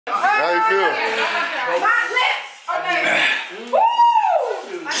How you feel? My lips. Okay. Woo!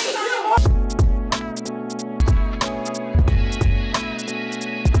 I need some more.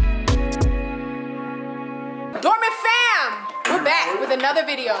 Dormant fam, we're back with another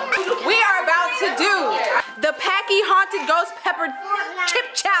video. We are about to do the Paqui Haunted Ghost Pepper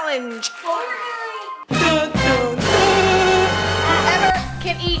Chip Challenge. Whoever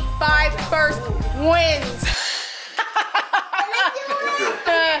can eat 5 first wins.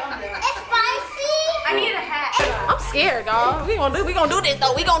 It's spicy. I need a hat. I'm scared, dog. We gonna do this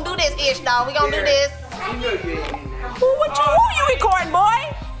though. We gonna do this ish, dog. We gonna do this. Who you recording,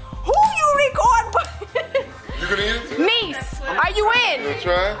 boy? Who you recording, boy? You gonna eat it? Niece, are you in? You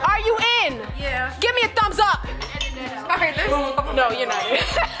try? Are you in? Yeah. Give me a thumbs up. No, you're not in.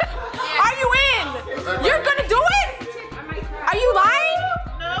 Are you in? You're gonna do it? Are you lying?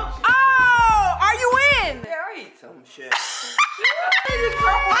 No. Oh, are you in? Yeah, I eat some shit.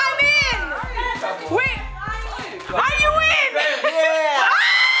 I'm in. Wait. Are you in? Yeah.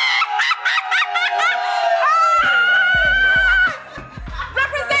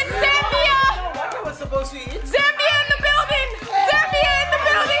 Represent Zambia. What was supposed to eat? Zambia in the building. Zambia in the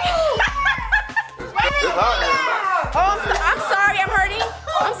building. It's hot. Oh, I'm sorry. I'm hurting.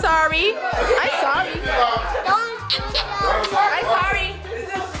 I'm sorry. I'm sorry. I'm sorry.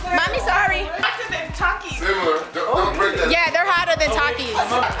 Mommy, sorry. Similar. Don't break that. Yeah, they're hotter than Takis.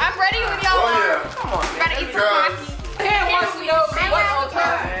 I'm ready when y'all Oh, are. yeah. Come on. Gotta eat some Guys. Takis. Dad wants to know what's on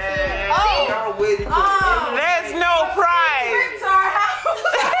top. There's no prize.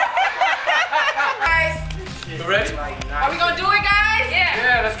 Guys, You ready? are we gonna do it, guys? Yeah.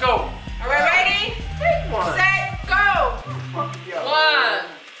 Yeah, let's go. Are we ready? Set, go. 1.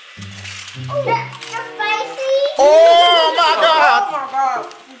 It's spicy. Oh my God!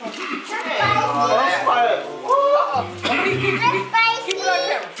 It's spicy.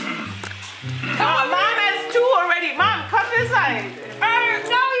 Mom has 2 already. Mom, come this side.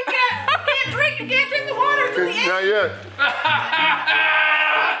 No, you can't. You can't drink. You can't drink the water to the end. Not yet.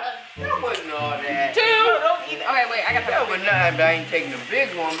 That wasn't all that. 2. Don't eat. Okay, wait. I gotta That was not. I ain't taking the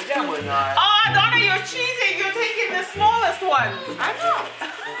big one, but that was not. Oh, Donna, you're cheating. You're taking the smallest one. I know.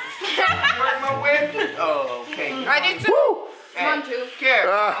 Where's my whip? Oh, okay. I did 2. Hey, Come on, 2. Carrie.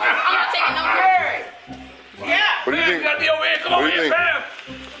 I'm not taking no. Carrie. Yeah. What do you You think? gotta be over here. Come What over do you here, think? Pam.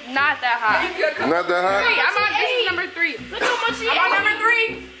 Not that hot. Not that hot? I'm on. This is number 3. Look how much she ate. I'm on number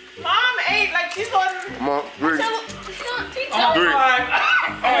 3. Mom ate like she's on. Come on, 3. I'm 3. on 5.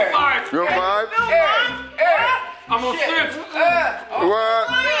 I'm on 5. You're on 5? I'm on 6. What?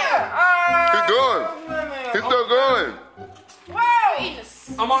 He's going. He's still going. Whoa.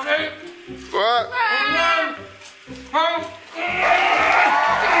 I'm on 8. What?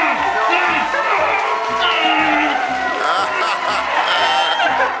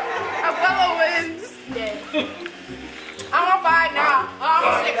 Abella wins. I'm on 5 now. I'm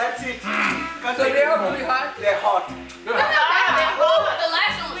on 6. That's it. So they're really hot? They're hot. The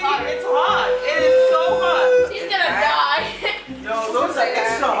last one was hot. It's hot. It is so hot. She's gonna die. No, those are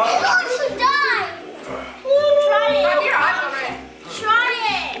extra hot. Don't you die. Try Your eyes are red. it. Try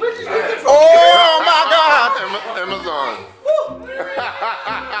it. Oh my God! Amazon.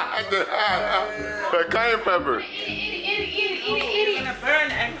 The cayenne pepper. You're gonna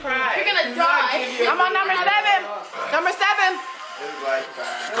burn and cry. You're gonna die. I'm on number 7. Number 7. It's like 5.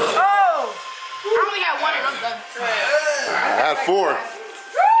 Oh. I only had 1 and I'm done. I had 4.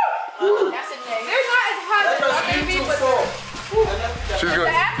 That's a name. They're not as hot as baby, but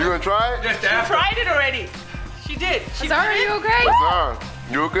You gonna try it? Just She tried it already. She did. She Azar, are you okay? Azar,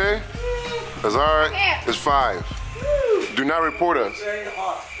 you okay? Azar, it's 5. Do not report us.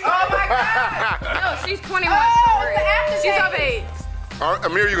 Oh my God. No, she's 21. She's of age.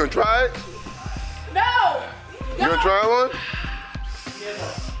 Amir, you gonna try it? No. You gonna try one?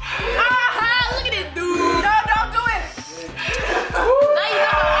 Aha, look at this dude. No, don't do it. Now you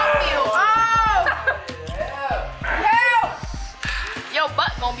know how I feel. Oh. Help. Your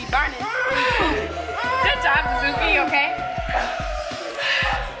butt gonna be burning. Good job, Suzuki, okay?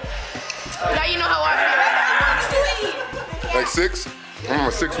 Now you know how I feel. Like 6? I'm on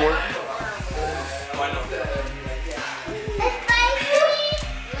a 6 one. It's spicy.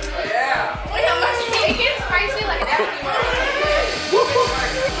 Wait, how much it gets spicy like that?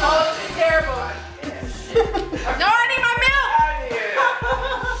 Oh, this is terrible. No, I need my milk.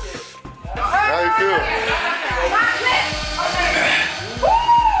 How you feel? My lips. Okay. Woo!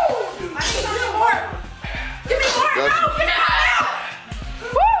 I need some more. Give me more. Got you. No, give me more.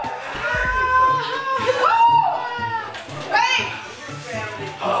 Woo! Woo! Wait.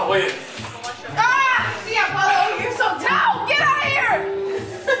 Oh, wait.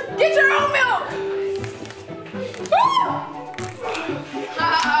 Get your own milk.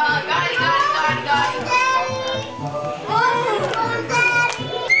 Got it.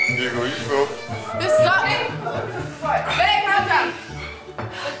 Here you go, you feel. This sucks. Babe, how's that?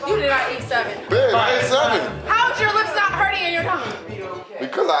 You did not eat 7. Babe, I ate 7. How's your lips not hurting in your tongue?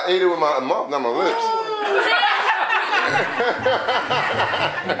 Because I ate it with my mouth, not my lips.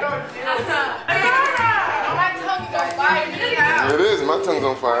 My tongue is on fire. It is, my tongue's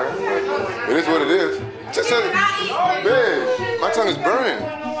on fire. It is what it is. Just say, babe, my tongue is burning.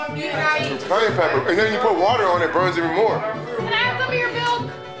 You did not eat. Cayenne pepper, and then you put water on it, burns even more. Can I have some of your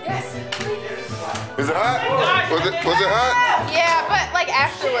milk? Yes. Is it hot? Was it hot? Yeah, but like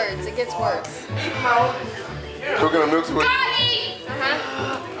afterwards, it gets worse. Cooking the milk with. Know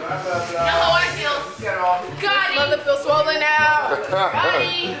how I feel. Got it. Mother feel swollen now. Got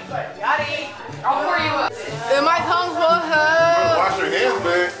it. I'll pour you up. And my tongue full of. Wash your hands,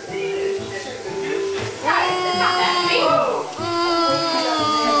 babe.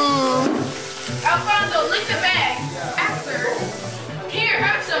 Alfonso, lick the bag. After. Here,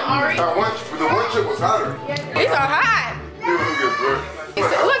 have some, Ari. The one chip was hotter. These are hot.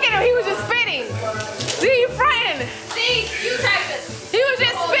 Look at him, he was just spitting. See, you fronting. See, you type it. He was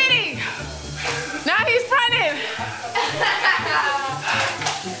just spitting. Now he's fronting.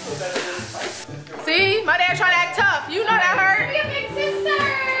 See, my dad trying to act tough. You know that hurt. Be a big sister.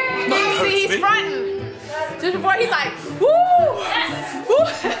 See, he's fronting. Just before he's like.